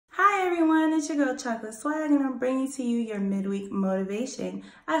everyone, it's your girl Chocolate Swag and I'm bringing to you your midweek motivation.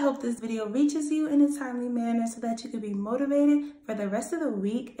 I hope this video reaches you in a timely manner so that you can be motivated for the rest of the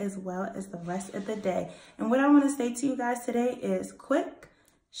week as well as the rest of the day. And what I want to say to you guys today is quick,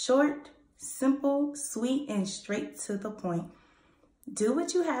 short, simple, sweet, and straight to the point. Do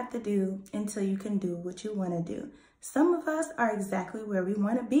what you have to do until you can do what you want to do. Some of us are exactly where we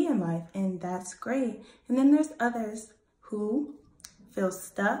want to be in life, and that's great. And then there's others who feel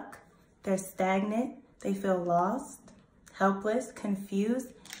stuck, they're stagnant, they feel lost, helpless, confused,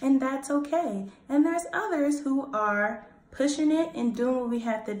 and that's okay. And there's others who are pushing it and doing what we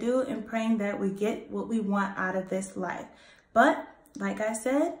have to do and praying that we get what we want out of this life. But like I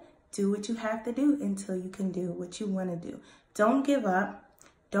said, do what you have to do until you can do what you want to do. Don't give up,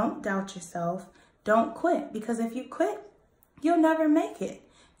 don't doubt yourself, don't quit, because if you quit, you'll never make it.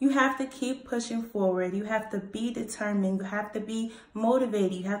 You have to keep pushing forward. You have to be determined. You have to be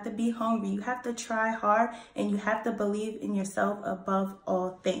motivated. You have to be hungry. You have to try hard, and you have to believe in yourself above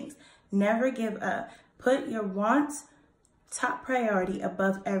all things. Never give up. Put your wants top priority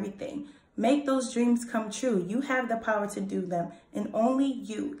above everything. Make those dreams come true. You have the power to do them, and only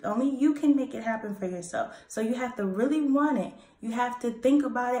you can make it happen for yourself. So you have to really want it. You have to think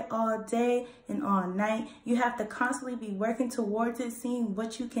about it all day and all night. You have to constantly be working towards it, seeing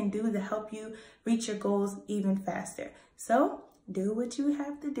what you can do to help you reach your goals even faster. So do what you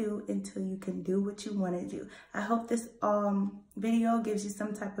have to do until you can do what you want to do. I hope this video gives you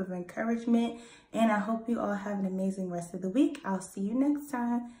some type of encouragement, and I hope you all have an amazing rest of the week. I'll see you next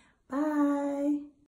time. Bye.